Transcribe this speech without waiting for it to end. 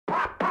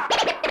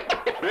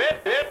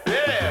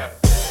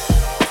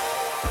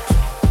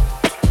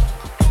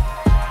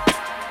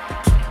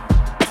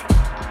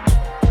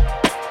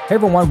Hey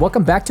everyone,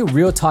 welcome back to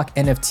Real Talk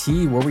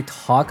NFT, where we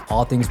talk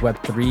all things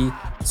Web3.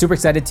 Super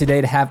excited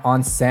today to have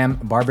on Sam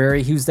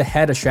Barberry, who's the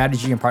head of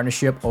strategy and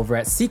partnership over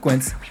at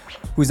Sequence,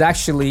 who's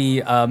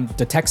actually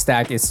the tech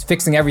stack is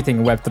fixing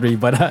everything in Web3,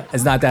 but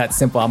it's not that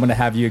simple. I'm going to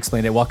have you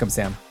explain it. Welcome,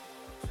 Sam.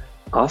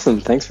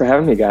 Awesome. Thanks for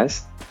having me,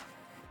 guys.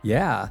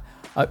 Yeah.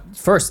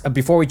 First,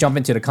 before we jump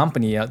into the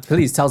company,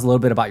 please tell us a little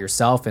bit about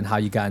yourself and how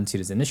you got into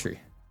this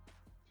industry.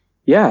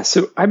 Yeah,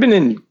 so I've been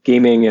in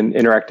gaming and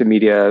interactive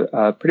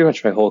media pretty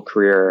much my whole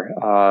career.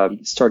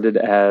 Started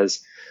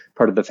as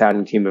part of the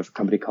founding team of a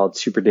company called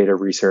Super Data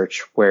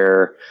Research,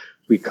 where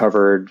we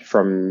covered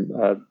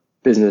from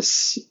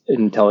business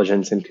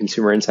intelligence and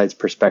consumer insights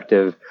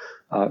perspective,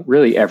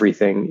 really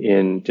everything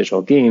in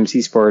digital games,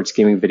 esports,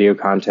 gaming, video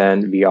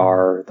content,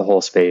 VR, the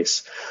whole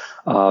space.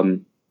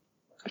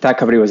 That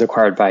company was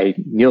acquired by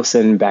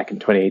Nielsen back in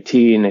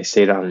 2018. I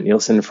stayed on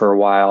Nielsen for a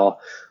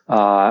while.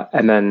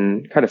 And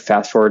then kind of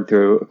fast forward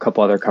through a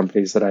couple other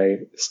companies that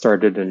I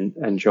started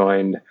and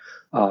joined.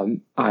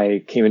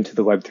 I came into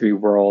the Web3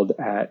 world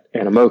at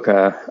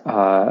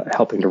Animoca,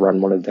 helping to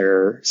run one of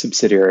their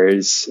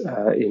subsidiaries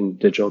in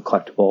digital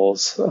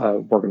collectibles,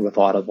 working with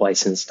a lot of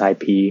licensed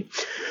IP,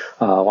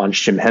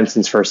 launched Jim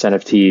Henson's first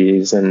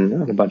NFTs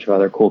and a bunch of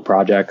other cool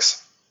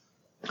projects.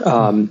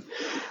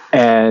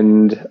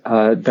 And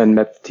then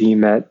met the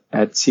team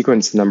at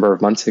Sequence a number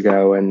of months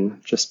ago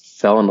and just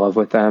fell in love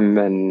with them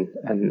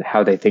and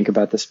how they think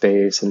about the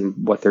space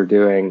and what they're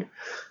doing.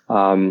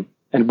 And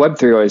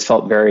Web3 always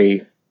felt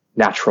very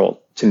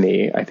natural to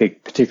me, I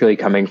think, particularly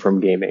coming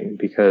from gaming,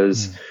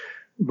 because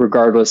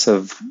regardless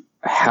of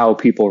how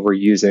people were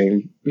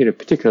using,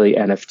 particularly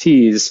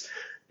NFTs,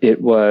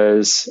 it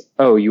was,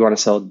 oh, you want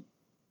to sell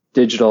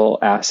digital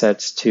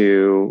assets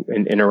to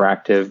an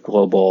interactive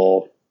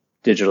global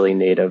digitally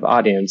native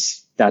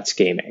audience, that's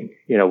gaming,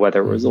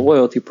 whether it was a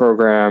loyalty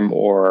program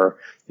or,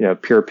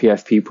 pure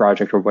PFP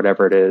project or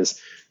whatever it is,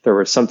 there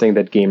was something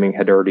that gaming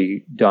had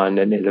already done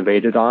and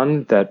innovated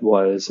on that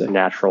was a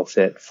natural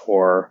fit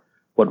for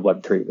what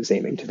Web3 was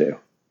aiming to do.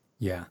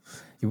 Yeah.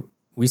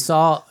 We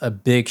saw a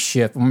big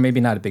shift, or maybe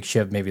not a big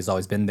shift, maybe it's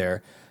always been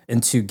there,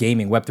 into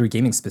gaming, Web3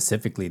 gaming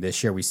specifically.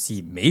 This year, we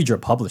see major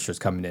publishers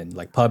coming in,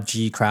 like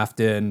PUBG,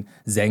 Krafton,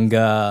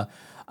 Zynga.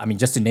 I mean,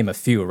 just to name a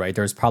few, right?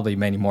 There's probably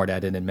many more that I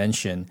didn't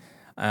mention.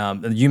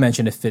 You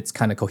mentioned it fits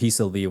kind of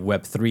cohesively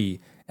with Web3.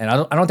 And I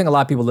don't think a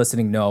lot of people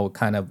listening know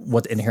kind of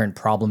what the inherent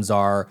problems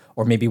are,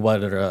 or maybe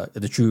what are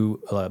the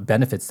true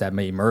benefits that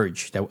may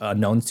emerge that are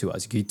unknown to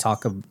us. Can you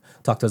talk to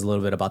us a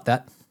little bit about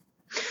that?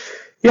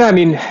 Yeah, I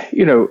mean,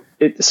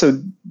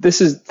 so this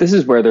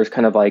is where there's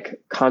kind of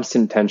like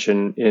constant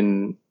tension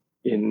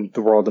in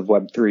the world of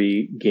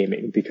Web3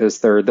 gaming, because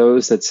there are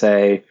those that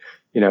say,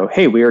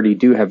 hey, we already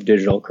do have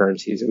digital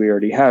currencies. We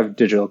already have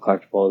digital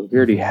collectibles. We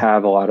already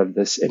have a lot of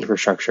this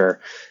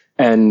infrastructure.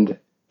 And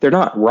they're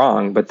not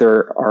wrong, but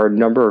there are a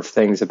number of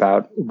things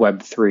about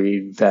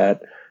Web3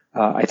 that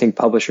I think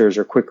publishers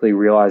are quickly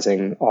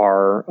realizing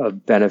are a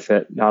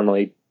benefit not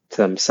only to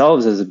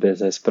themselves as a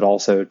business, but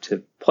also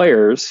to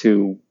players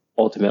who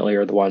ultimately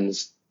are the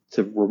ones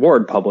to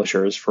reward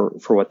publishers for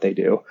what they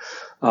do.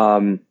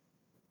 And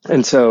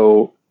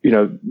so,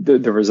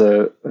 there was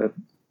a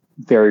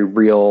very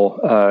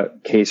real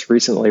case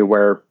recently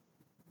where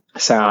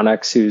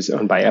Psyonix, who's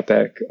owned by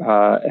Epic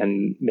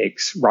and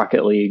makes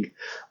Rocket League,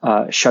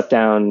 shut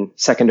down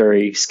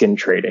secondary skin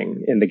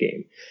trading in the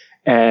game.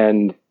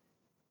 And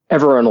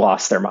everyone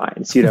lost their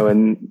minds,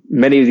 and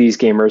many of these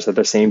gamers are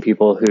the same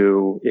people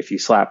who, if you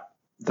slap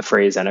the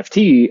phrase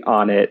NFT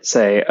on it,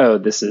 say, oh,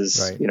 this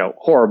is, right,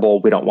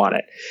 horrible. We don't want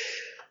it.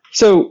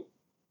 So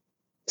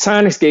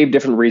Psyonix gave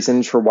different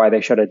reasons for why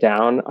they shut it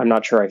down. I'm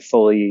not sure I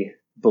fully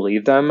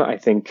believe them. I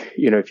think,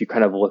 if you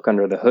kind of look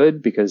under the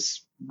hood,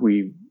 because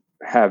we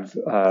have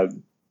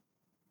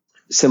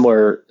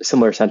similar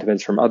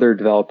sentiments from other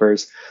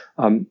developers,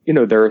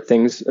 there are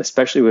things,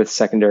 especially with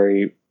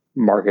secondary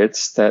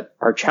markets, that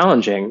are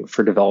challenging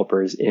for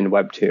developers in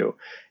Web 2.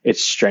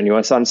 It's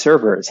strenuous on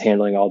servers,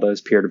 handling all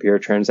those peer-to-peer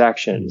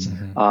transactions.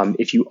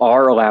 If you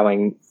are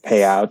allowing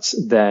payouts,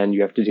 then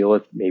you have to deal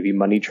with maybe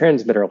money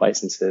transmitter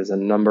licenses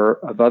and a number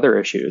of other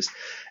issues.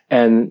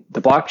 And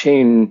the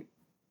blockchain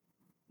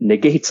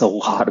negates a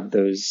lot of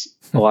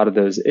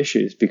those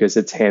issues, because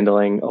it's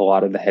handling a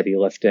lot of the heavy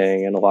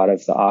lifting and a lot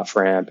of the off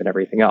ramp and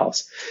everything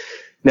else.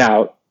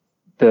 Now,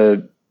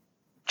 the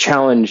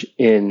challenge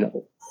in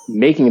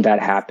making that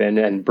happen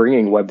and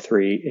bringing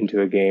Web3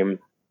 into a game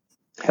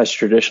has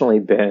traditionally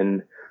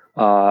been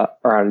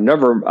around a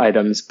number of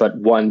items, but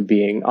one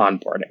being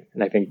onboarding.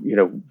 And I think,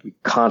 we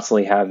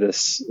constantly have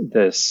this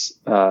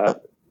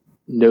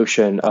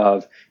notion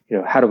of,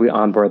 how do we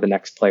onboard the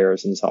next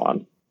players and so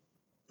on.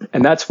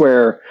 And that's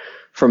where,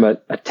 from a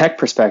tech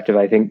perspective,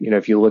 I think,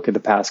 if you look at the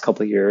past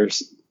couple of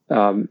years,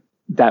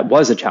 that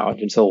was a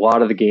challenge. And so a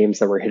lot of the games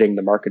that were hitting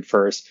the market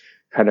first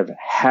kind of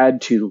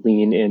had to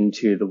lean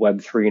into the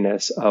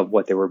Web3-ness of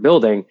what they were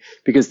building,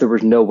 because there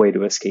was no way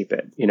to escape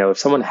it. If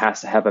someone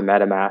has to have a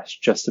MetaMask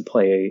just to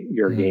play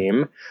your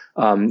game,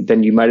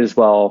 then you might as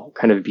well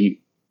kind of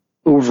be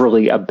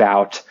overly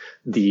about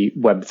the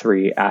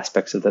Web3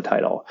 aspects of the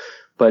title.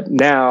 But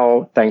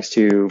now, thanks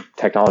to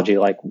technology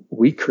like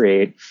we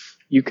create,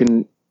 you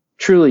can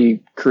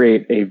truly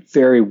create a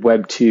very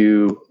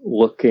Web2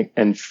 look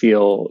and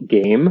feel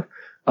game,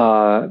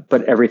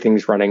 but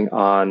everything's running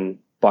on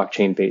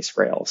blockchain-based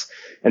rails.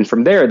 And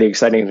from there, the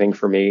exciting thing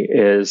for me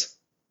is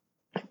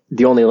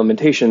the only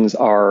limitations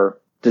are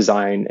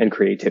design and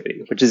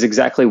creativity, which is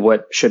exactly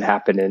what should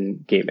happen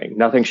in gaming.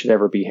 Nothing should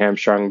ever be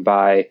hamstrung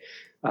by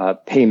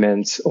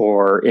payments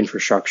or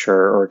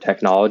infrastructure or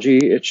technology.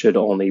 It should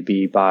only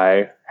be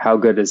by how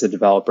good is a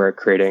developer at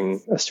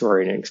creating a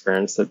story and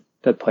experience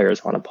that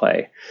players want to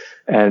play.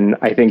 And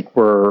I think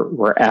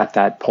we're at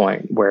that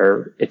point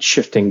where it's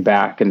shifting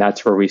back, and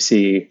that's where we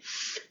see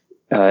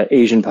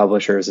Asian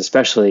publishers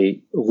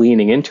especially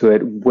leaning into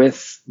it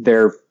with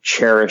their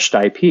cherished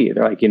IP.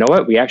 They're like, you know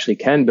what, we actually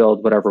can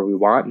build whatever we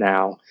want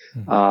now.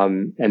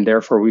 And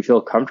therefore we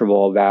feel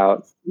comfortable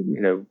about,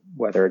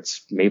 whether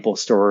it's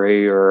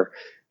MapleStory or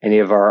any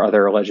of our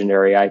other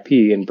legendary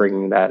IP and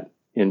bringing that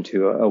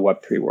into a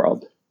Web3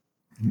 world.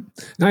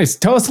 Nice.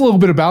 Tell us a little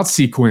bit about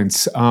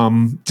Sequence,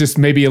 just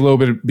maybe a little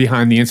bit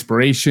behind the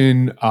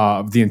inspiration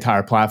of the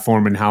entire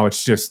platform and how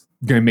it's just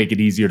going to make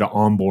it easier to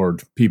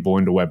onboard people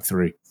into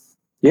Web3.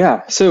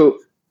 Yeah. So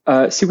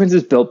Sequence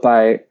is built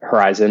by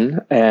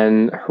Horizon,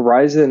 and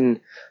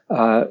Horizon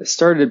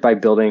started by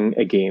building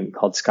a game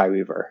called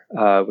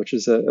Skyweaver, which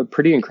is a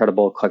pretty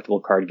incredible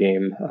collectible card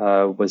game,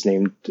 was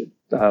named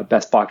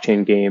Best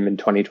Blockchain Game in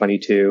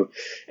 2022.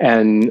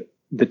 And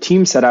the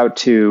team set out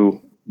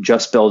to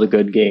just build a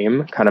good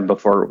game kind of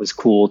before it was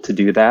cool to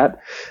do that.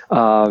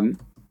 And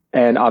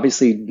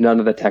obviously none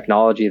of the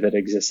technology that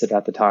existed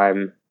at the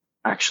time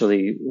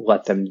actually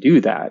let them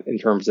do that in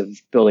terms of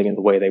building it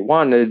the way they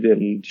wanted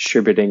and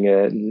distributing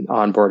it and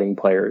onboarding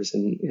players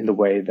in the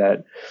way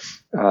that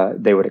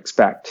they would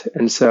expect.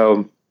 And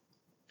so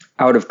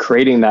out of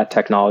creating that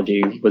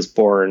technology was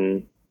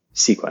born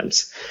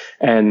Sequence.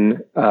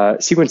 And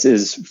Sequence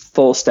is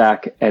full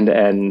stack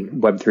end-to-end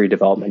Web3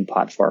 development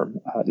platform,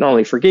 not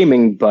only for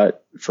gaming,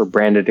 but for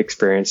branded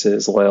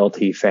experiences,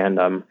 loyalty,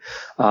 fandom.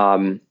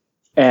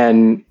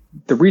 And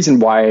the reason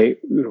why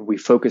we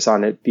focus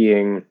on it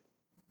being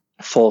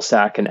full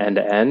stack and end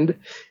to end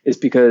is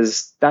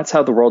because that's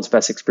how the world's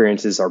best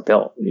experiences are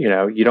built.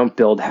 You don't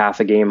build half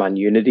a game on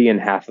Unity and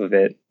half of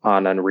it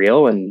on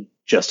Unreal and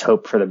just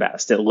hope for the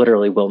best. It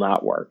literally will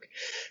not work.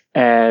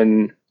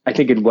 And I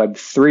think in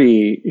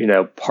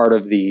Web3, part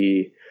of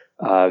the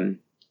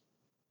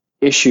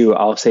issue,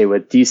 I'll say,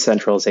 with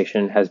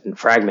decentralization has been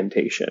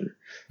fragmentation.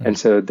 And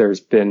so there's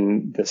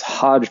been this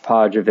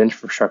hodgepodge of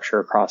infrastructure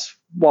across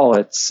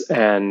wallets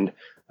and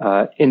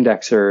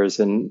indexers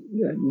and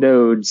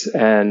nodes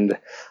and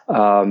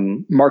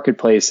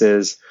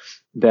marketplaces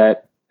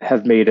that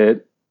have made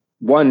it,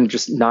 one,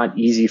 just not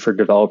easy for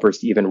developers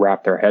to even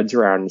wrap their heads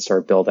around and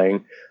start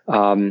building,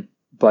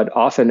 but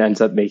often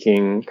ends up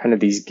making kind of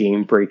these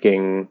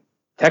game-breaking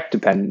tech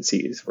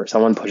dependencies where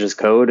someone pushes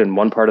code and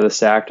one part of the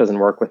stack doesn't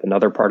work with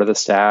another part of the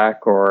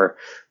stack, or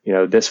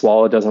this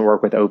wallet doesn't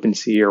work with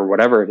OpenSea or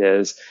whatever it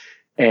is.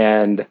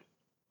 And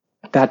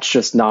that's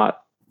just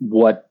not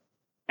what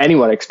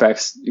anyone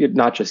expects,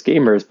 not just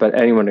gamers, but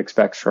anyone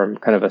expects from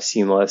kind of a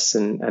seamless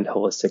and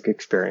holistic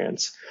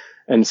experience.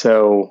 And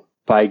so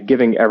by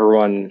giving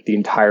everyone the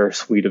entire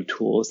suite of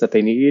tools that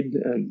they need,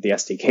 the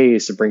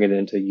SDKs to bring it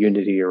into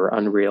Unity or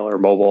Unreal or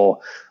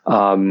mobile,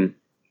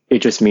 it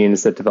just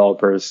means that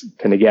developers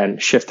can, again,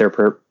 shift their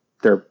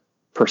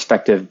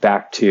perspective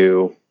back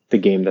to the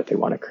game that they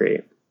want to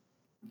create.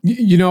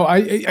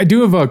 I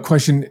do have a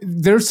question.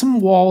 There's some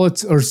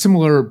wallets or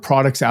similar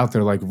products out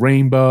there like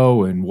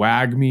Rainbow and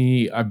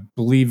WAGMI, I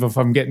believe, if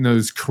I'm getting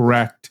those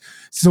correct.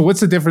 So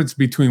what's the difference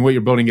between what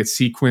you're building at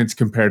Sequence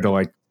compared to,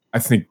 I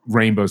think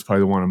Rainbow is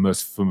probably the one I'm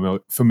most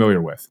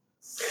familiar with?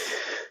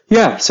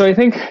 Yeah. So I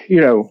think,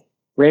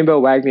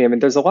 Rainbow, WAGMI,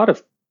 there's a lot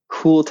of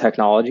cool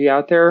technology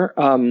out there,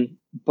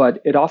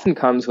 but it often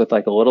comes with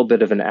a little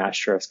bit of an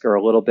asterisk or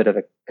a little bit of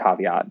a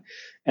caveat.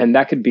 And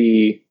that could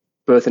be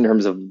both in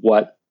terms of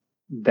what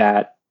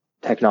that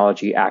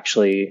technology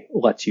actually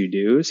lets you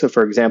do. So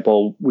for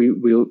example, we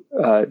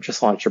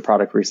just launched a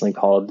product recently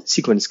called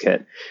Sequence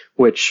Kit,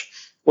 which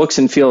looks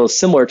and feels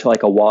similar to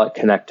a Wallet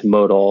Connect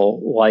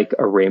modal, like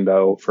a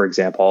Rainbow, for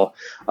example.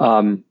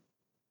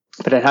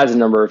 But it has a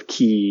number of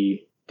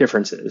key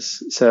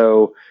differences.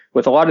 So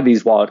with a lot of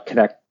these Wallet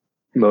Connect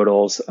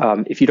modals,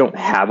 if you don't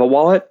have a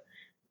wallet,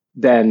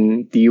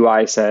 then the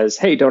UI says,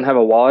 hey, don't have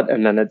a wallet.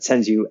 And then it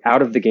sends you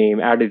out of the game,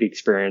 out of the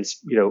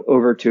experience,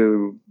 over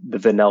to the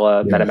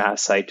vanilla MetaMask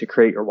site to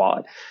create your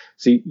wallet.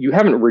 So you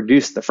haven't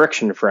reduced the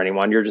friction for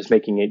anyone. You're just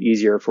making it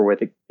easier for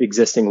with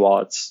existing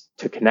wallets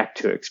to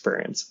connect to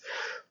experience.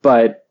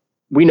 But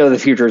we know the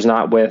future is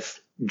not with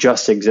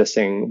just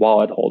existing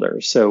wallet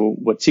holders. So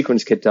what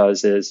Sequence Kit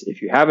does is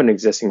if you have an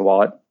existing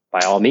wallet, by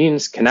all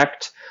means,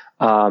 connect.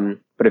 But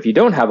if you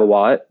don't have a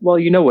wallet, well,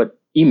 you know what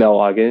email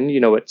login, you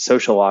know what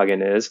social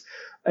login is.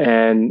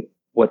 And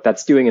what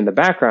that's doing in the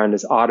background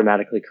is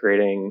automatically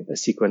creating a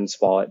Sequence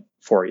wallet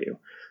for you.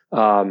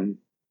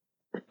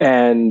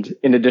 And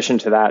in addition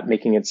to that,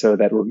 making it so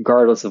that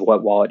regardless of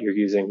what wallet you're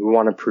using, we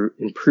want to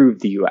improve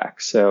the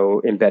UX.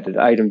 So embedded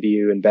item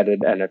view,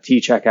 embedded NFT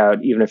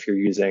checkout, even if you're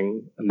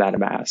using a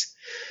MetaMask.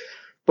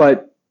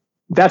 But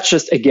that's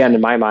just, again,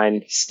 in my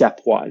mind,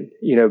 step one,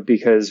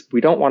 because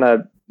we don't want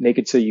to make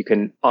it so you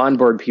can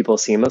onboard people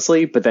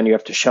seamlessly, but then you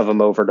have to shove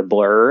them over to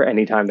Blur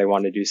anytime they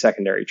want to do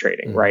secondary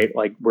trading, right?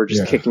 Like we're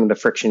just kicking the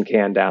friction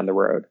can down the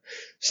road.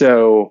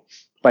 So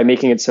by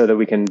making it so that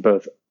we can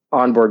both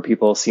onboard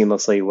people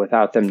seamlessly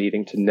without them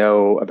needing to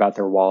know about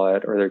their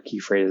wallet or their key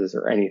phrases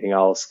or anything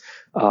else,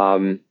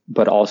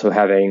 but also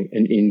having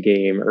an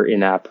in-game or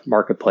in-app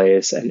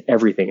marketplace and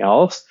everything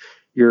else,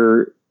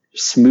 you're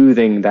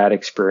smoothing that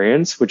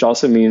experience, which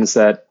also means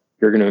that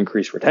you're going to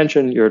increase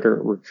retention, you're going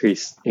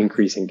to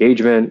increase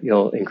engagement,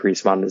 you'll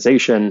increase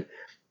monetization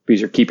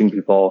because you're keeping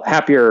people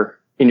happier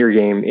in your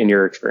game, in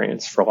your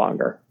experience for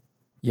longer.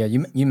 Yeah,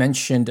 you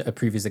mentioned a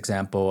previous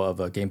example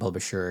of a game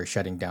publisher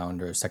shutting down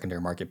their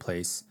secondary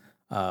marketplace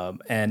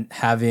and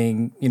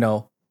having,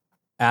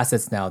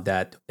 assets now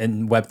that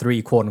in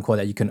Web3, quote unquote,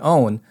 that you can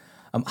own.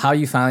 How do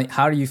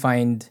you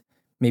find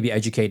maybe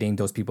educating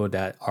those people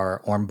that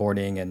are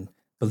onboarding and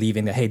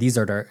believing that, hey, these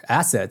are their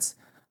assets?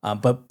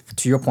 But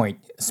to your point,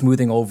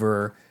 smoothing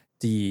over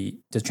the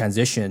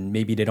transition,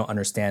 maybe they don't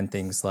understand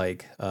things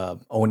like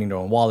owning their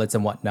own wallets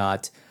and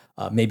whatnot.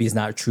 Maybe it's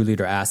not truly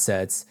their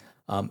assets.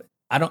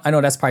 I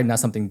know that's probably not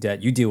something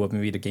that you deal with.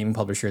 Maybe the gaming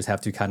publishers have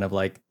to kind of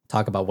like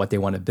talk about what they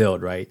want to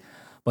build, right?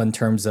 But in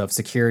terms of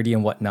security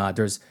and whatnot,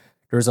 there's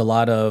a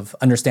lot of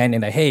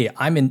understanding that, hey,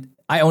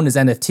 I own this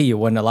NFT,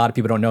 when a lot of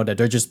people don't know that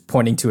they're just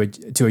pointing to a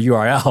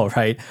URL,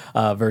 right?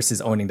 Versus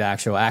owning the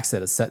actual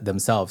asset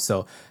themselves.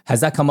 So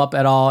has that come up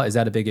at all? Is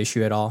that a big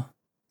issue at all?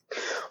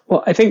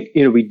 Well, I think,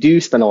 we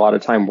do spend a lot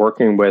of time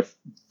working with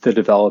the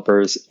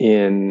developers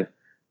in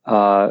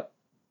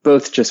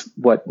both just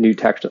what new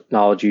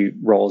technology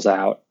rolls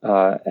out,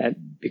 and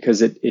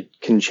because it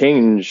can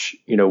change,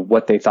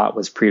 what they thought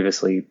was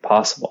previously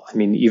possible. I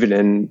mean, even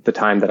in the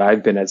time that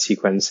I've been at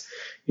Sequence,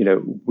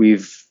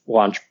 we've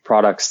launched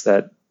products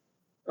that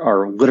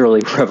are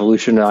literally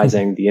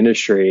revolutionizing the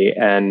industry,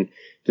 and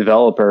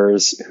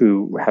developers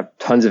who have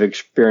tons of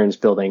experience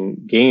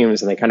building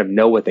games and they kind of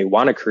know what they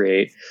want to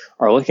create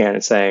are looking at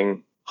it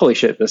saying, holy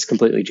shit, this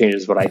completely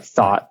changes what I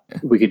thought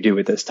we could do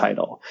with this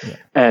title. Yeah.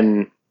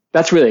 And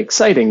that's really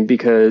exciting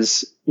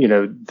because,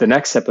 the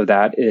next step of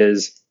that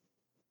is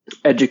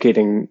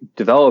educating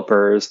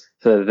developers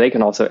so that they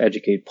can also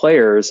educate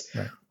players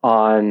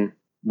on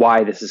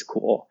why this is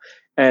cool.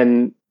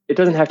 And it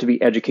doesn't have to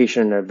be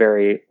education in a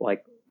very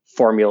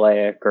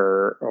formulaic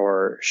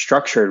or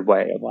structured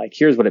way of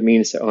here's what it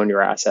means to own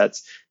your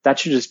assets. That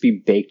should just be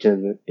baked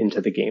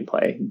into the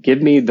gameplay.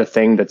 Give me the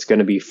thing that's going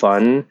to be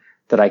fun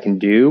that I can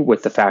do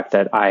with the fact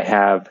that I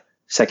have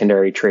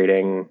secondary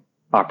trading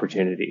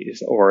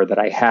opportunities, or that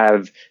I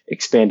have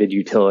expanded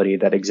utility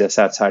that exists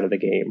outside of the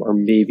game, or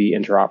maybe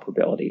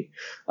interoperability.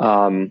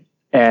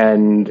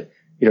 And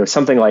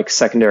something like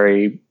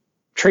secondary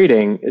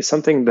trading is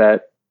something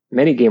that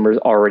many gamers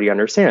already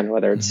understand,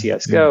 whether it's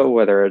CSGO,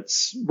 whether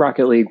it's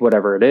Rocket League,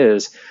 whatever it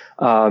is.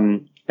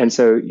 And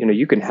so,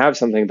 you can have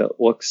something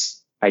that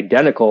looks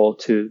identical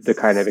to the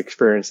kind of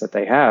experience that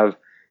they have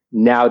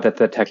now that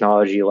the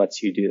technology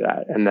lets you do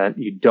that, and that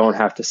you don't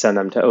have to send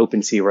them to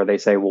OpenSea where they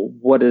say, well,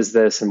 what is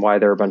this and why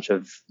there are a bunch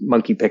of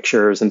monkey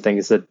pictures and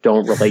things that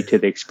don't relate to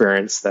the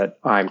experience that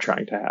I'm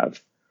trying to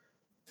have.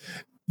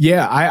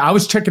 Yeah, I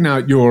was checking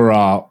out your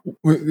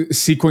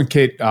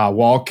SequenKit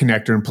wall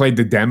connector and played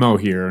the demo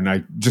here, and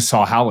I just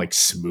saw how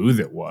smooth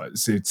it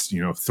was. It's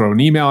throw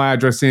an email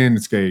address in.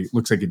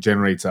 Looks like it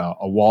generates a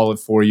wallet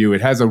for you.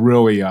 It has a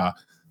really like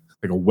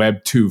a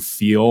Web2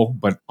 feel,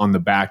 but on the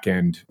back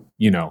end,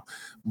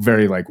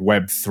 very like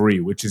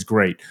Web3, which is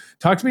great.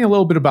 Talk to me a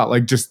little bit about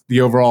just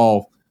the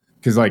overall,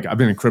 because I've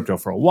been in crypto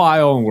for a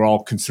while and we're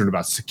all concerned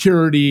about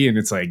security, and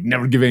it's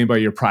never give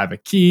anybody your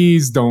private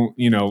keys. Don't,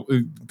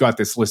 got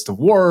this list of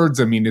words.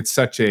 I mean, it's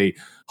such a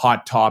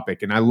hot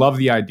topic, and I love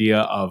the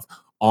idea of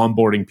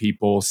onboarding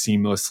people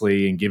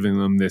seamlessly and giving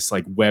them this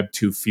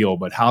Web2 feel,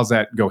 but how's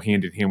that go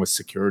hand in hand with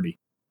security?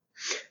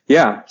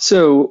 Yeah.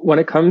 So when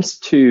it comes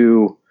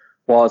to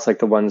wallets like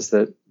the ones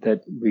that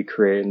we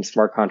create in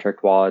smart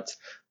contract wallets,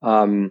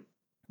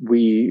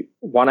 we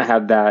want to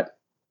have that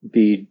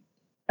be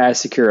as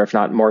secure, if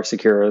not more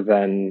secure,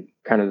 than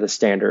kind of the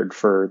standard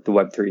for the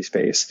Web3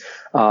 space.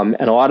 And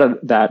a lot of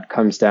that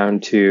comes down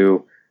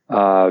to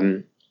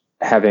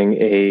having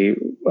a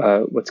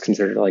what's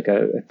considered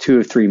a 2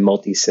 of 3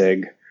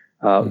 multi-sig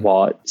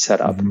wallet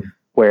setup,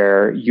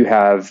 where you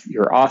have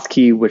your auth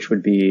key, which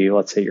would be,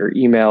 let's say, your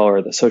email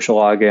or the social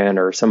login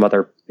or some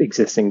other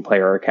existing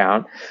player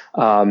account.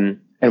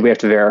 And we have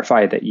to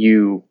verify that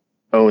you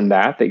own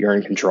that you're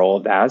in control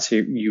of that. So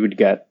you would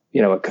get,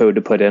 a code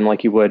to put in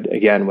like you would,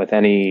 again, with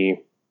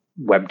any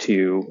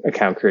Web2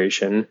 account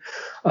creation.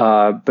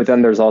 But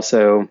then there's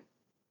also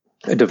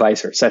a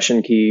device or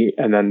session key.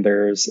 And then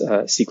there's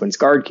a sequence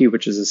guard key,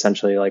 which is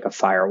essentially like a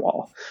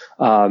firewall.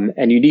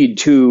 And you need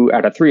 2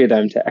 out of 3 of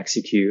them to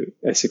execute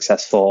a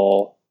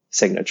successful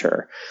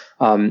signature.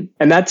 And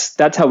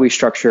that's how we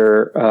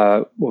structure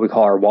what we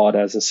call our wallet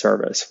as a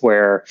service,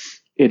 where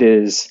it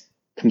is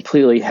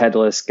completely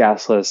headless,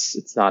 gasless.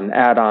 It's not an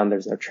add-on.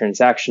 There's no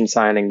transaction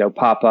signing, no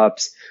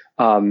pop-ups.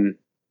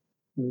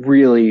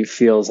 Really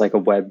feels like a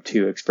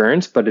Web2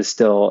 experience, but is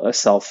still a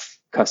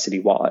self-custody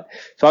wallet.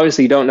 So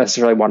obviously you don't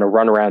necessarily want to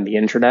run around the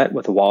internet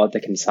with a wallet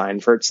that can sign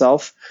for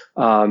itself.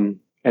 And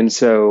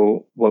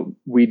so what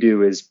we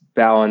do is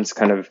balance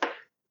kind of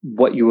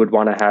what you would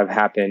want to have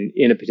happen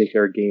in a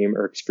particular game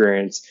or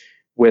experience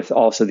with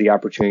also the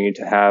opportunity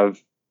to have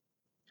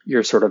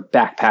your sort of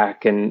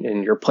backpack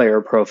and your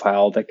player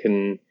profile that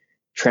can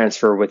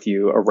transfer with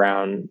you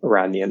around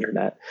the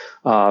internet.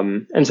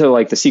 And so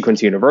like the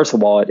Sequence Universal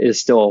Wallet is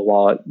still a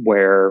wallet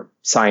where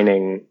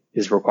signing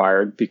is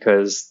required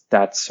because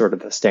that's sort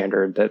of the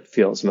standard that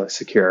feels most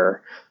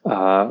secure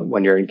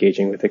when you're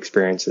engaging with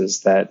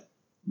experiences that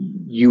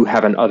you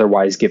haven't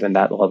otherwise given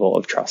that level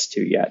of trust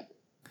to yet.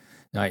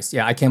 Nice.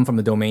 Yeah, I came from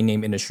the domain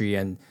name industry,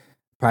 and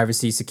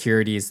privacy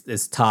security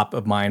is top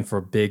of mind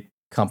for big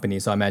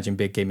companies. So I imagine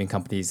big gaming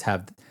companies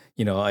have,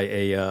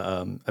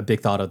 a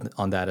big thought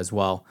on that as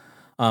well.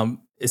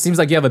 It seems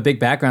like you have a big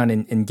background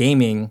in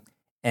gaming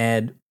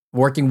and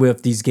working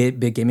with these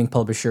big gaming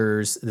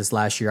publishers this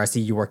last year. I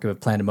see you working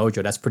with Planet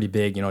Mojo. That's pretty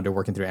big. They're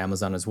working through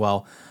Amazon as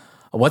well.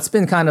 What's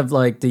been kind of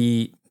like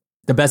the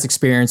best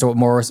experience or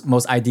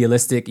most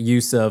idealistic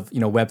use of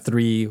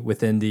Web3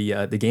 within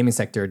the gaming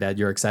sector that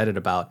you're excited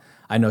about?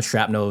 I know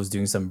Shrapnel is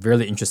doing some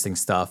really interesting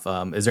stuff.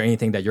 Is there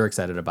anything that you're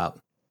excited about?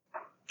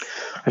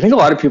 I think a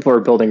lot of people are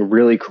building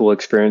really cool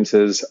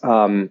experiences.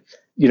 To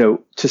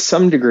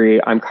some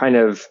degree, I'm kind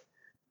of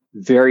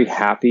very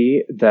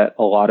happy that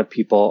a lot of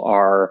people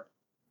are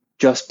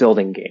just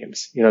building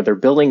games. They're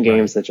building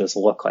games that just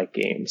look like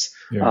games,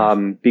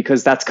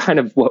 because that's kind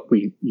of what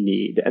we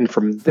need. And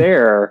from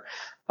there,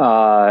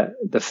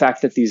 the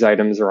fact that these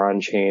items are on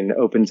chain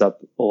opens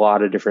up a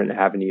lot of different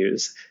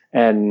avenues.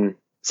 And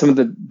some of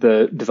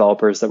the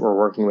developers that we're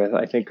working with,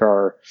 I think,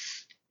 are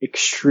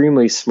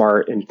extremely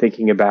smart in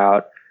thinking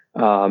about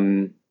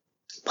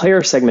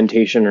player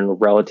segmentation in a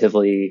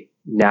relatively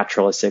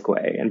naturalistic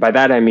way. And by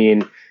that, I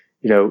mean,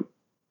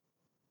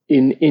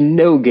 in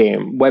no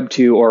game,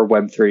 Web2 or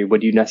Web3,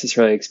 would you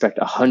necessarily expect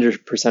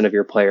 100% of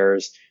your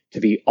players to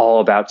be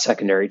all about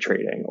secondary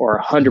trading, or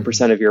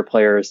 100% of your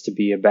players to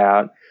be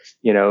about,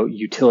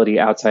 utility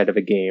outside of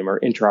a game or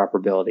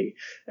interoperability.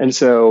 And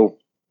so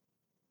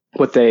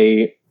what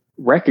they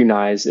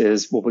recognize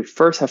is, well, we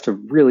first have to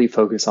really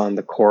focus on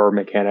the core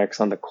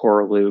mechanics, on the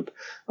core loop,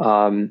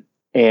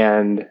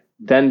 and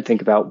then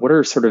think about what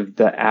are sort of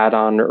the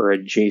add-on or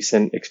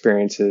adjacent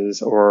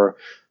experiences or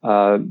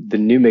the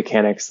new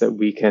mechanics that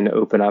we can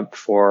open up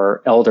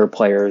for elder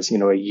players,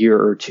 a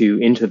year or two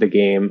into the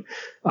game,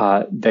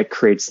 that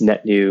creates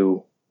net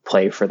new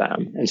play for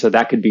them. And so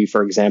that could be,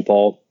 for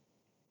example,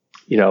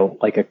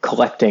 like a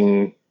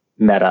collecting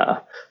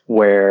meta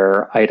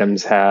where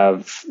items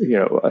have,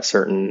 a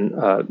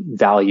certain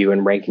value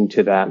and ranking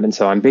to them. And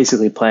so I'm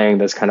basically playing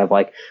this kind of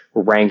like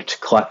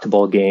ranked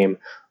collectible game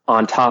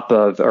on top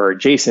of or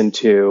adjacent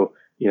to,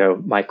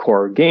 my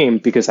core game,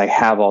 because I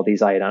have all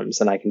these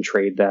items and I can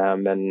trade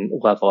them and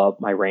level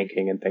up my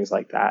ranking and things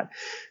like that.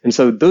 And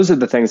so those are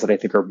the things that I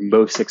think are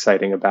most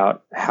exciting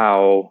about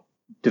how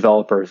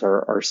developers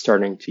are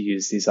starting to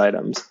use these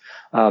items.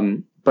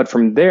 But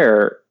from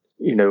there,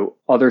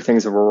 other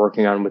things that we're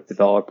working on with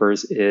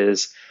developers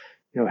is,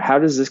 how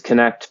does this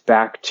connect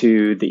back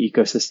to the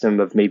ecosystem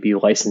of maybe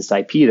licensed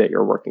IP that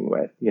you're working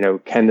with?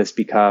 Can this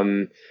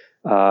become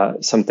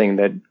something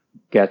that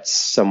gets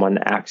someone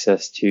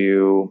access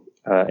to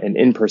an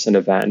in-person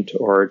event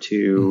or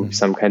to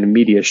some kind of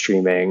media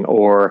streaming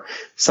or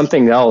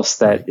something else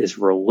that is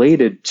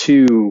related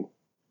to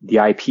the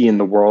IP in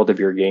the world of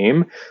your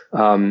game,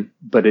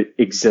 but it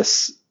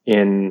exists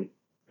in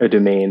a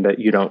domain that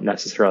you don't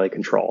necessarily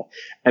control.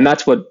 And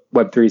that's what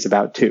Web3 is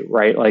about too,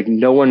 right? Like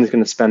no one's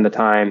going to spend the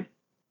time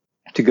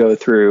to go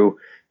through,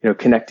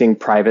 connecting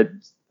private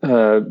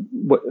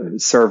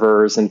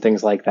servers and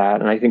things like that.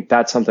 And I think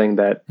that's something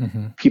that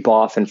people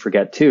often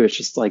forget too. It's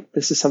just like,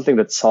 this is something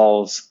that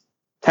solves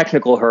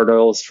technical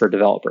hurdles for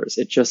developers.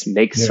 It just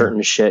makes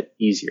certain shit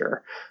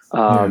easier.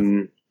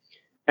 And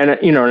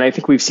I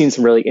think we've seen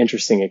some really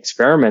interesting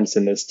experiments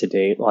in this to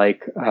date,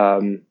 like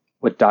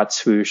what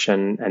 .swoosh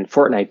and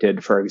Fortnite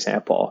did, for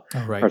example,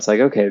 where it's like,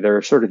 okay, there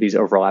are sort of these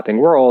overlapping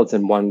worlds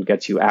and one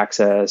gets you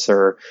access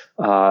or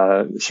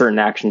certain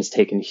actions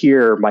taken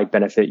here might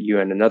benefit you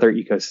in another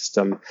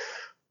ecosystem.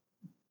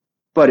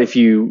 But if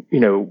you,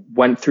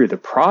 went through the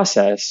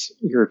process,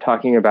 you're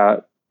talking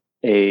about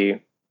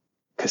a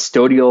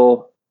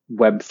custodial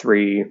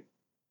Web3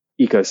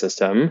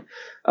 ecosystem.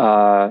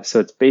 So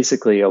it's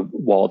basically a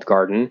walled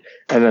garden,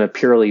 and then a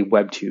purely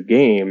Web2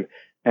 game.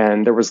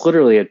 And there was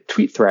literally a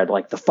tweet thread,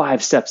 like the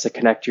 5 steps that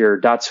connect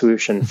your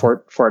 .swoosh and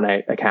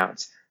Fortnite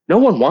accounts. no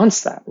one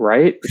wants that,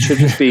 right? It should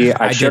just be,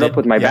 I showed up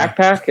with my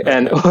backpack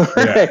and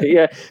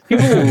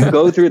people will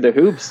go through the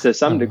hoops to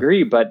some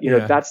degree, but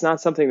that's not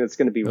something that's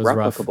going to be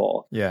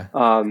replicable.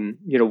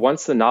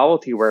 Once the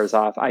novelty wears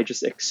off, I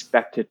just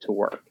expect it to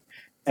work.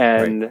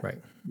 And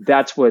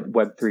that's what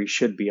Web3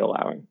 should be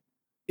allowing.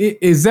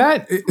 Is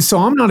that so?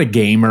 I'm not a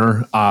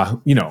gamer.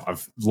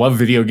 I've loved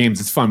video games.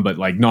 It's fun, but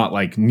like not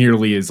like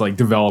nearly as like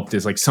developed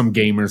as like some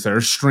gamers that are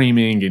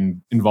streaming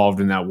and involved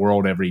in that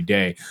world every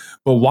day.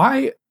 But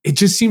why? It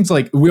just seems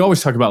like we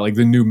always talk about like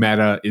the new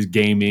meta is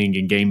gaming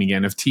and gaming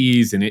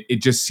NFTs, and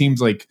it just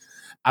seems like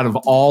out of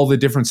all the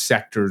different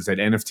sectors that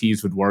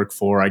NFTs would work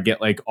for, I get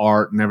like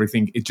art and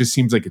everything. It just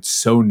seems like it's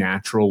so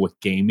natural with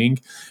gaming.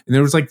 And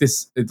there was like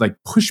this like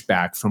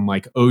pushback from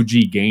like OG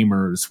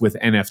gamers with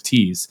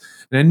NFTs.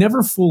 And I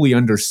never fully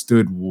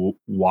understood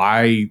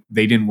why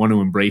they didn't want to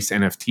embrace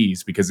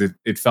NFTs, because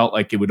it felt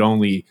like it would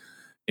only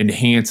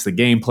enhance the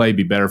gameplay,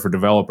 be better for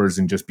developers,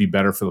 and just be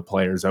better for the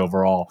players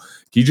overall.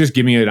 Can you just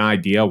give me an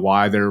idea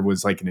why there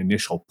was like an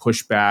initial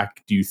pushback?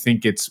 Do you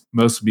think it's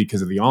mostly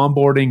because of the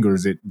onboarding, or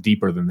is it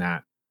deeper than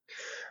that?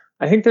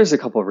 I think there's a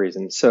couple of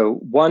reasons. So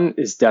one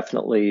is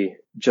definitely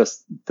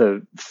just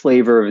the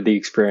flavor of the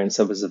experience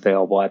that was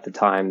available at the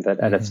time that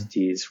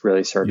NFTs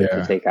really started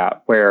to take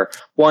out, where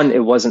one,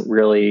 it wasn't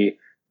really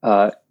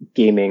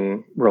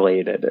gaming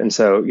related. And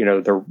so,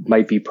 there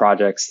might be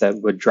projects that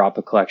would drop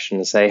a collection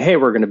and say, hey,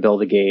 we're going to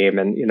build a game.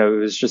 And, it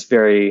was just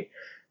very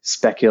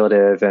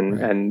speculative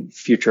and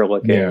future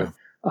looking.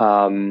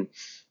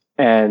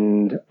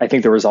 And I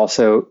think there was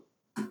also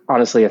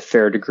honestly a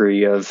fair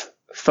degree of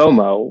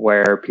FOMO,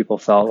 where people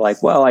felt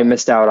like, well, I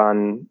missed out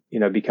on,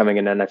 becoming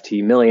an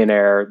NFT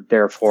millionaire,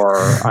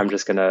 therefore I'm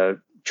just going to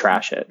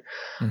trash it.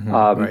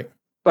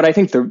 But I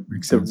think the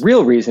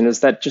real reason is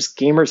that just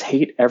gamers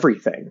hate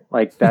everything.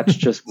 Like that's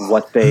just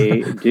what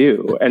they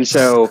do. And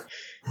so,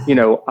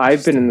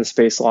 I've been in the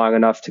space long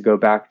enough to go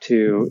back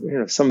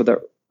to, some of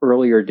the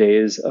earlier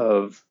days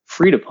of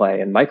free to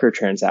play and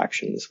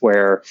microtransactions,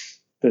 where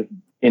the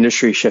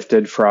industry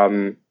shifted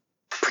from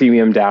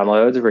premium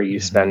downloads where you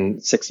spend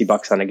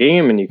 $60 on a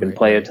game and you can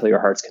play it till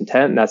your heart's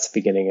content, and that's the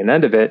beginning and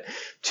end of it,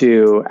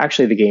 to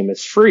actually the game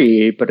is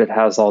free, but it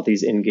has all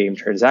these in-game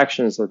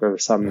transactions, so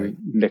there's some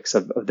mix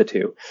of the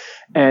two.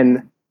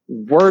 And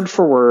word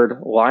for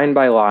word, line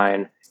by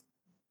line,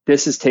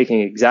 this is taking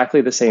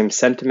exactly the same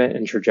sentiment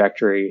and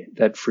trajectory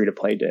that free to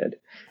play did.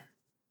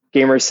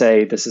 Gamers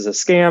say, this is a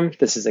scam,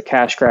 this is a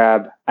cash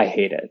grab, I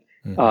hate it.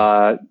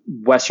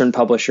 Western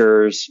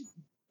publishers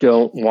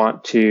don't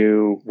want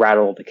to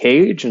rattle the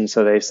cage. And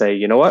so they say,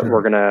 you know what,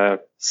 we're going to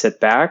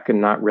sit back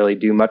and not really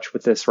do much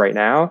with this right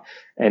now.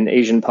 And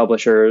Asian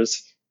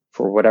publishers,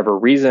 for whatever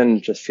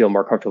reason, just feel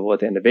more comfortable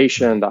with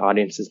innovation. The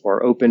audience is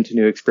more open to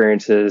new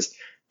experiences,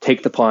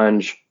 take the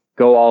plunge,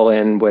 go all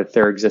in with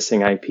their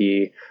existing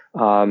IP,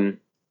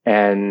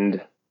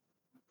 and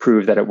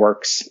prove that it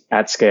works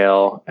at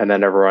scale. And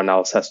then everyone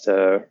else has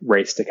to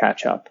race to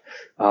catch up.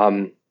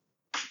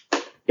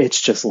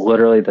 It's just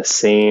literally the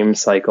same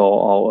cycle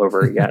all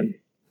over again.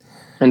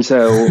 And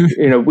so,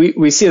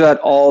 we see that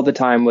all the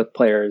time with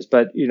players,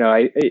 but,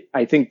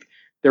 I think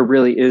there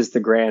really is the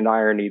grand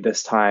irony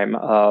this time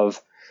of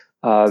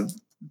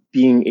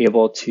being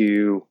able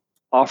to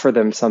offer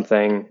them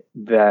something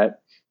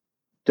that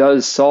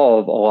does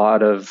solve a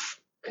lot of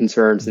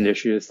concerns and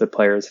issues that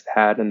players have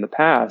had in the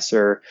past.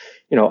 Or,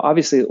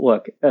 obviously,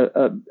 look,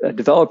 a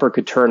developer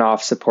could turn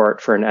off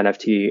support for an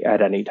NFT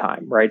at any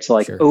time, right? So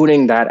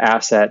owning that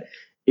asset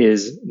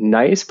is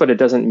nice, but it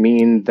doesn't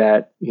mean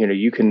that,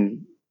 you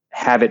can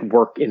have it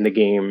work in the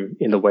game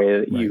in the way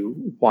that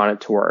you want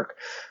it to work.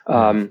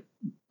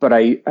 But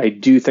I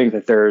do think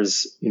that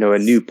there's, a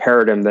new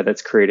paradigm that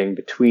it's creating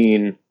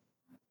between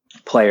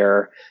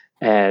player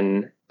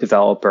and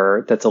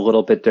developer that's a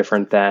little bit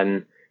different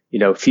than,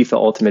 FIFA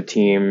Ultimate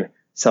Team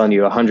selling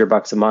you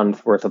 $100 a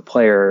month worth of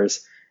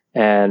players,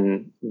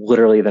 and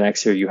literally the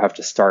next year you have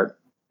to start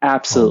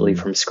absolutely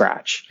from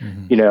scratch.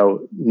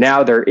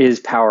 Now there is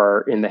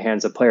power in the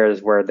hands of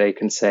players where they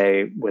can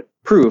say with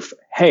proof,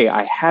 hey,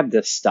 I have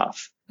this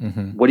stuff.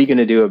 What are you going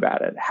to do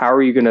about it? How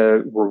are you going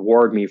to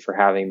reward me for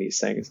having these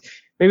things?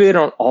 Maybe they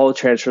don't all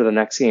transfer to the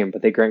next game,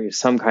 but they grant you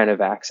some kind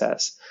of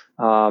access.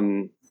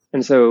 And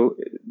so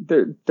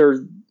there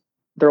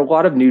are a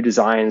lot of new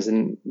designs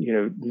and,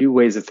 new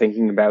ways of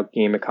thinking about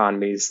game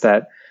economies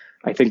that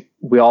I think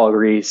we all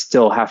agree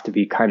still have to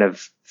be kind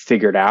of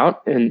figured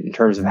out in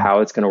terms of how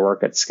it's going to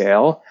work at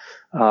scale.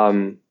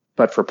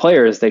 But for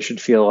players, they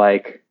should feel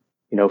like,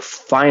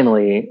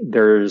 finally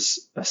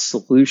there's a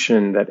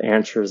solution that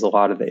answers a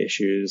lot of the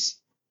issues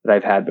that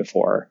I've had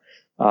before.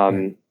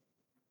 And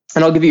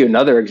I'll give you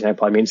another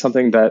example. I mean,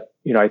 something that,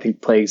 I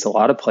think plagues a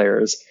lot of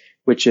players,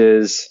 which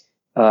is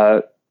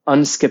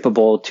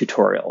unskippable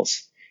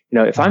tutorials.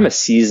 If I'm a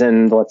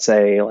seasoned, let's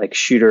say like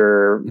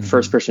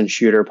first person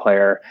shooter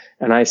player,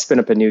 and I spin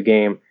up a new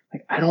game,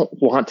 like I don't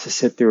want to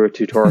sit through a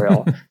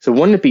tutorial. So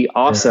wouldn't it be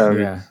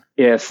awesome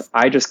if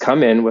I just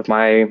come in with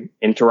my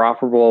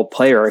interoperable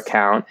player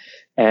account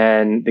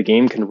and the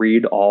game can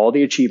read all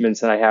the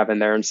achievements that I have in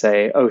there and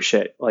say, oh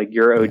shit, like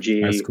you're OG,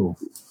 That's cool.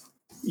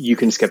 you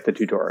can skip the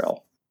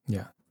tutorial.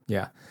 Yeah.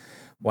 Yeah.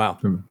 Wow.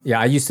 Yeah,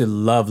 I used to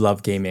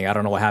love gaming. I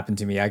don't know what happened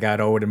to me. I got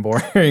old and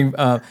boring.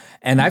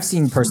 And I've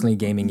seen personally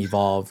gaming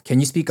evolve. Can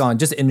you speak on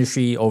just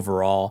industry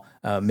overall?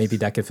 Maybe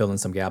that could fill in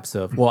some gaps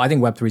of, well, I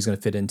think Web3 is going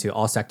to fit into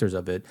all sectors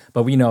of it.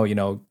 But we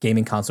know,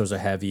 gaming consoles are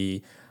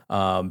heavy,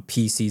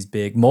 PCs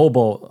big,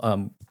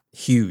 mobile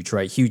huge,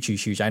 right?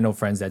 Huge. I know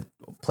friends that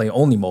play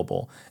only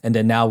mobile. And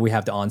then now we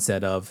have the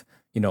onset of,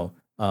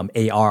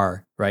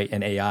 AR, right?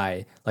 And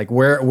AI. Like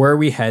where are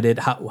we headed?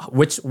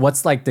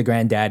 What's like the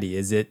granddaddy?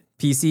 Is it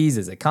PCs?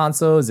 Is it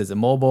consoles? Is it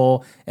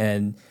mobile?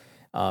 And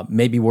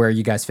maybe where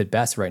you guys fit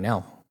best right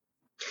now?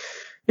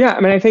 Yeah, I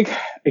mean, I think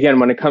again,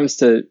 when it comes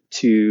to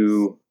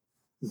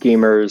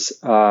gamers,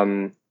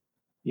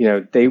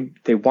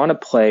 they want to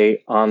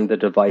play on the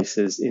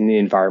devices in the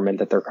environment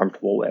that they're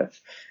comfortable with,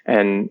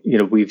 and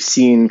we've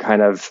seen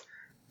kind of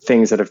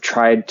things that have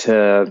tried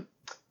to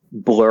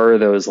blur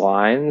those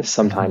lines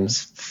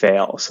sometimes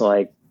fail. So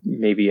like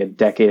maybe a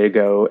decade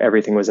ago,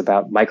 everything was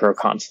about micro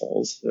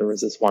consoles. There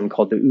was this one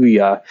called the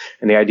Ouya,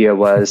 and the idea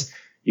was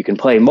you can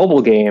play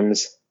mobile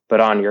games, but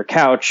on your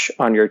couch,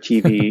 on your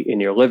TV, in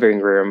your living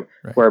room,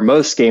 right. Where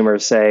most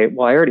gamers say,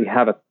 well, I already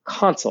have a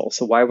console,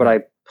 so why would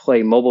I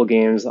play mobile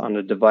games on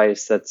a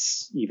device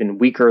that's even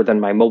weaker than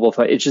my mobile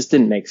phone? It just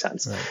didn't make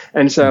sense. Right.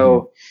 And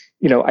so,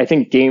 I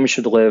think games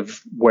should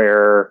live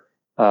where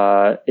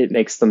it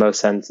makes the most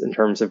sense in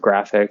terms of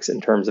graphics,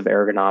 in terms of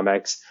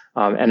ergonomics,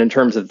 and in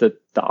terms of the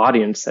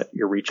audience that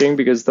you're reaching,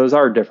 because those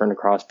are different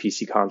across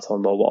PC, console,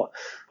 and mobile.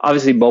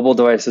 Obviously, mobile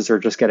devices are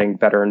just getting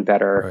better and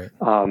better.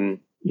 Right.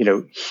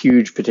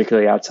 Huge,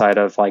 particularly outside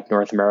of like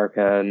North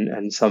America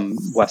and some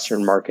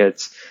Western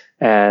markets.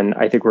 And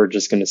I think we're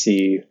just going to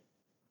see,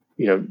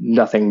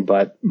 nothing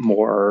but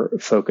more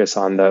focus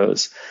on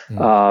those.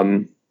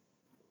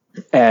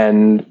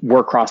 And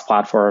we're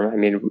cross-platform. I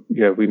mean,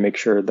 we make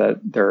sure that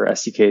there are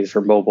SDKs for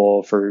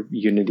mobile, for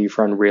Unity,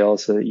 for Unreal,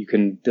 so that you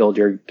can build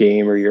your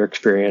game or your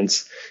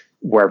experience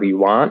wherever you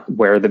want,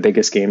 where the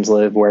biggest games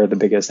live, where the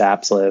biggest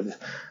apps live,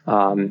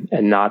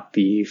 and not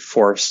be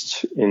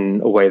forced in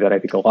a way that I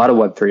think a lot of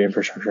Web3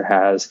 infrastructure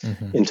has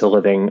into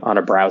living on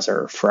a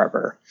browser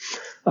forever.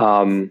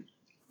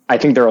 I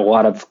think there are a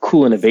lot of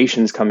cool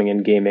innovations coming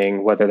in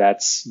gaming, whether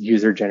that's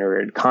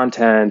user-generated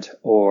content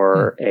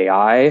or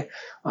AI.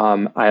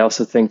 I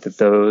also think that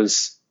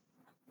those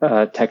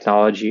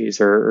technologies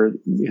or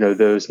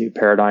those new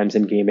paradigms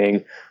in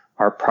gaming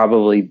are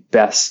probably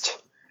best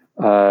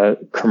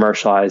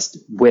commercialized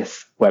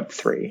with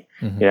Web3.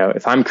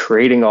 If I'm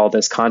creating all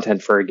this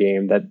content for a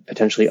game that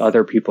potentially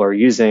other people are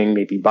using,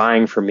 maybe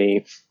buying from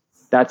me,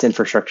 that's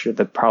infrastructure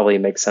that probably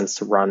makes sense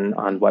to run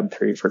on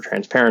Web3 for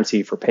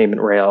transparency, for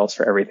payment rails,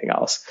 for everything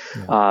else.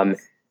 Yeah.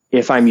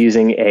 If I'm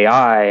using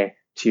AI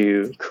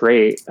to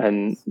create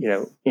an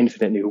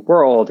infinite new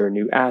world or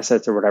new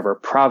assets or whatever,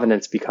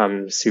 provenance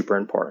becomes super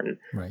important.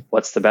 Right.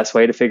 What's the best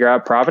way to figure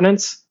out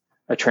provenance?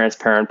 A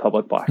transparent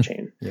public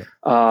blockchain.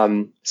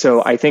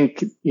 So I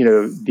think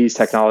these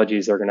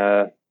technologies are going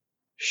to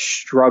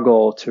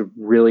struggle to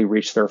really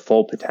reach their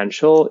full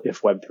potential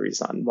if Web3 is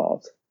not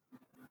involved.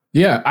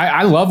 Yeah,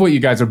 I love what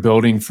you guys are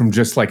building from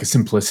just like a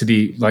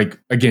simplicity. Like,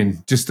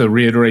 again, just to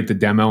reiterate the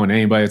demo, and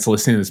anybody that's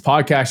listening to this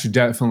podcast should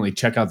definitely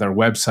check out their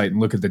website and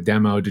look at the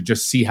demo to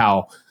just see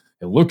how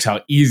it looks,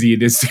 how easy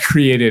it is to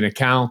create an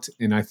account.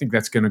 And I think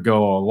that's going to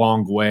go a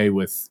long way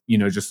with,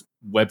 just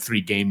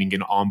Web3 gaming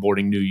and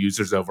onboarding new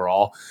users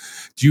overall.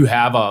 Do you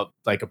have a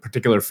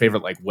particular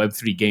favorite like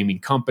Web3 gaming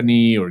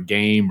company or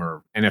game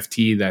or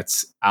NFT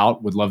that's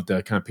out? Would love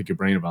to kind of pick your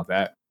brain about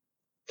that.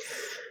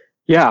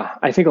 Yeah,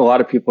 I think a lot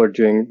of people are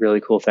doing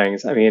really cool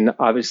things. I mean,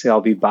 obviously,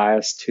 I'll be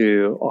biased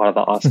to a lot of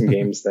the awesome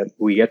games that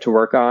we get to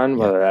work on,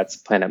 whether that's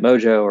Planet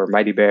Mojo or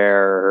Mighty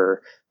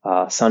Bear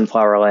or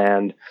Sunflower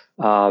Land.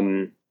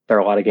 There are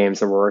a lot of games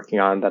that we're working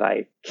on that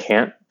I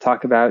can't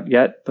talk about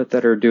yet, but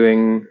that are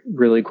doing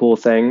really cool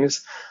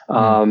things.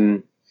 I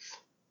mean,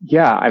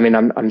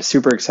 I'm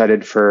super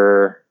excited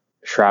for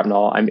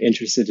Shrapnel. I'm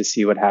interested to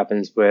see what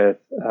happens with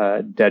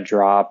Dead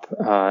Drop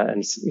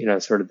and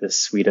sort of this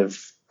suite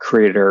of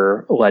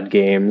creator-led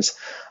games.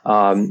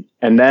 And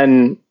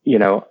then,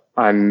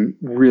 I'm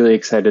really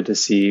excited to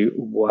see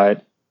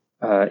what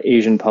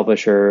Asian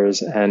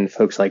publishers and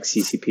folks like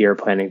CCP are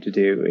planning to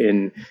do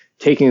in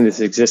taking this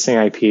existing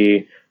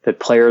IP that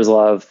players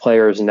love,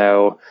 players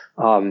know.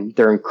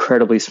 They're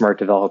incredibly smart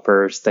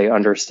developers. They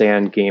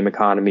understand game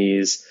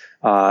economies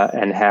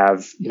and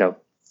have,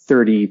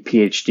 30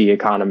 PhD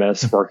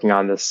economists working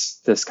on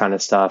this kind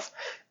of stuff.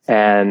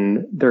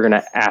 And they're going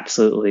to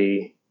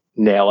absolutely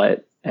nail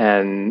it.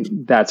 And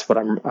that's what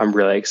I'm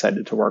really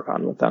excited to work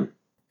on with them.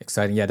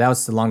 Exciting. Yeah, that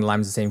was along the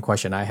lines of the same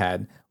question I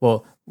had.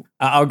 Well,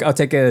 I'll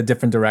take a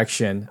different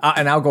direction.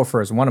 And I'll go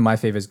first. One of my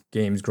favorite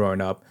games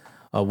growing up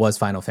was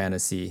Final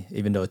Fantasy,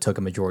 even though it took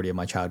a majority of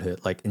my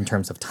childhood, like in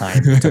terms of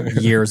time, it took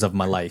years of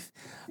my life.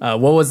 What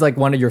was like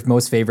one of your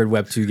most favorite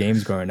Web2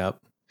 games growing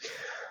up?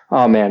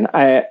 Oh man,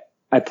 I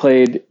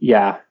played,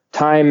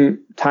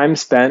 time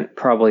spent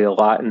probably a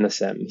lot in The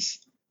Sims.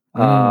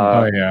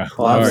 Oh yeah.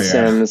 A lot Oh in The yeah.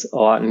 Sims, a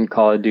lot in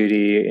Call of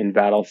Duty, in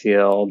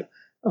Battlefield,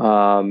 a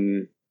lot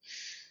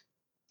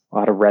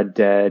of Red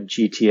Dead,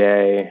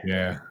 GTA.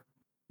 Yeah.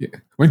 Yeah.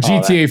 When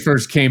all that. GTA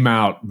first came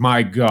out,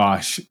 my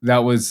gosh,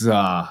 that was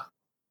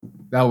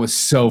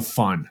so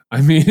fun. I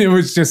mean, it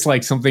was just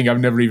like something I've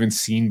never even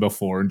seen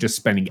before, and just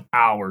spending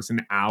hours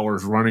and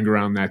hours running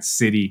around that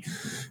city,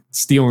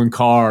 stealing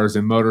cars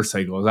and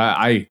motorcycles.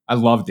 I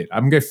loved it.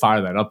 I'm gonna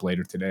fire that up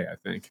later today, I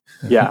think.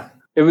 Yeah,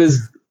 it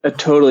was a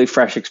totally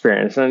fresh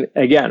experience. And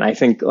again, I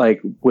think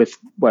like with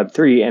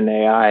Web3 and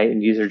AI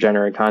and user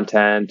generated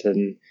content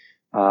and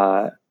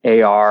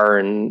AR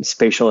and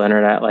spatial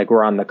internet, like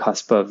we're on the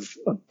cusp of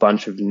a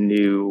bunch of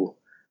new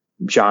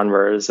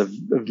genres of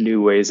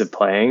new ways of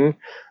playing.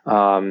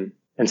 And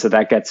so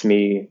that gets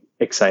me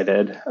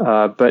excited.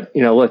 But,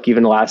 look,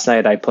 even last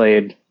night I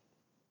played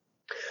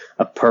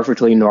a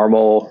perfectly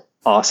normal,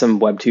 awesome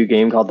Web2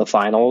 game called The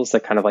Finals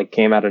that kind of like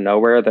came out of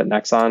nowhere that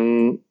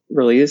Nexon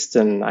released,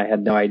 and I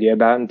had no idea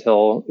about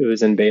until it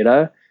was in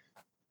beta.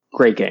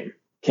 Great game.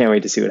 Can't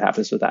wait to see what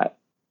happens with that.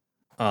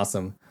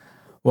 Awesome.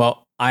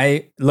 Well,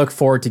 I look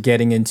forward to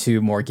getting into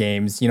more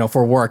games,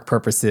 for work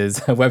purposes,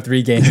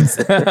 Web3 games.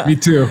 Me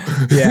too.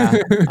 Yeah.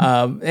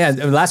 And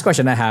the last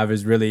question I have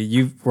is really,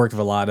 you've worked with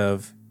a lot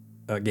of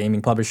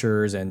gaming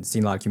publishers and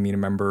seen a lot of community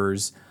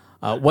members.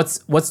 What's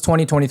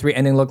 2023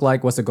 ending look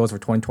like? What's the goals for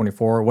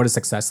 2024? What does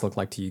success look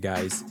like to you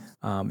guys?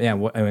 How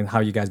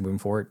are you guys moving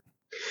forward?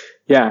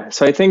 Yeah.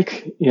 So I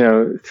think,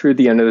 through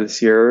the end of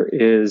this year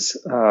is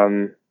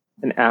an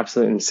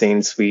absolute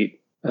insane suite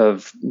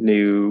of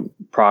new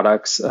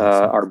products.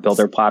 Our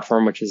builder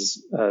platform, which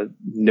is a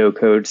no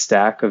code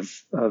stack of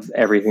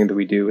everything that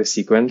we do with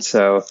Sequence.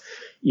 So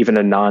even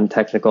a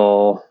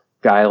non-technical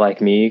guy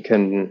like me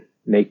can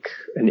make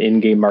an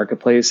in-game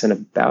marketplace in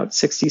about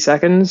 60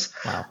 seconds.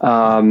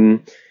 Wow.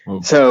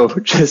 So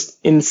just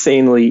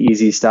insanely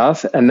easy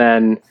stuff. And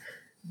then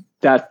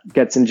that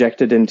gets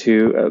injected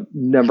into a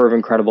number of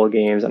incredible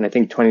games. And I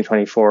think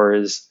 2024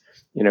 is,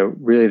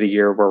 really the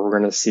year where we're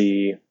going to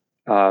see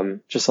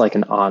just like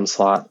an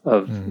onslaught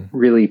of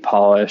really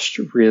polished,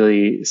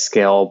 really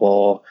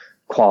scalable,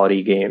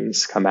 quality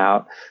games come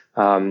out.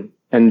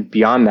 And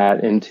beyond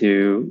that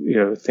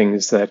into,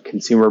 things that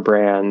consumer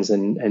brands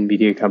and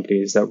media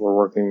companies that we're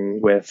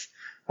working with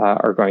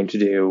are going to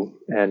do,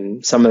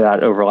 and some of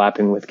that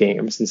overlapping with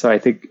games. And so I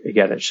think,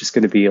 again, it's just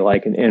going to be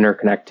like an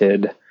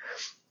interconnected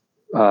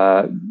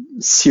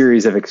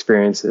series of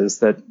experiences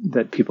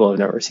that people have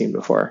never seen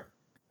before.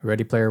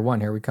 Ready Player One,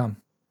 here we come.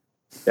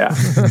 Yeah.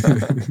 Let's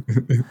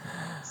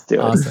do it.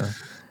 Awesome.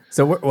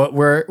 So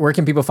where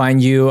can people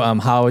find you?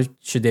 How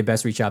should they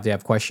best reach out if they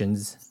have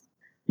questions?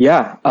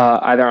 Yeah,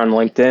 either on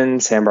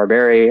LinkedIn, Sam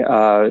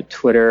Barberi,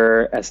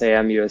 Twitter,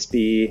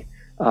 SAMUSB,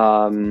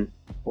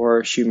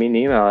 or shoot me an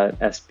email at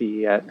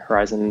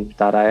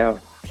sb@horizon.io.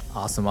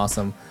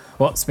 Awesome.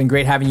 Well, it's been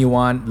great having you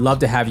on. Love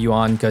to have you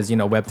on because,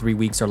 Web3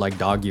 weeks are like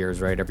dog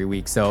years, right? Every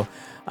week. So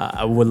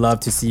I would love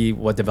to see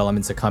what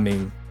developments are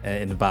coming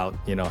in about,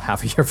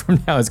 half a year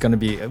from now. We're going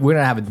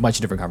to have a much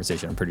different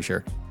conversation, I'm pretty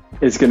sure.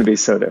 It's going to be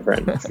so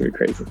different. It's going to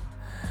be crazy.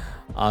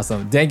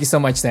 Awesome. Thank you so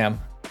much, Sam.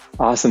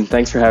 Awesome.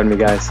 Thanks for having me,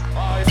 guys.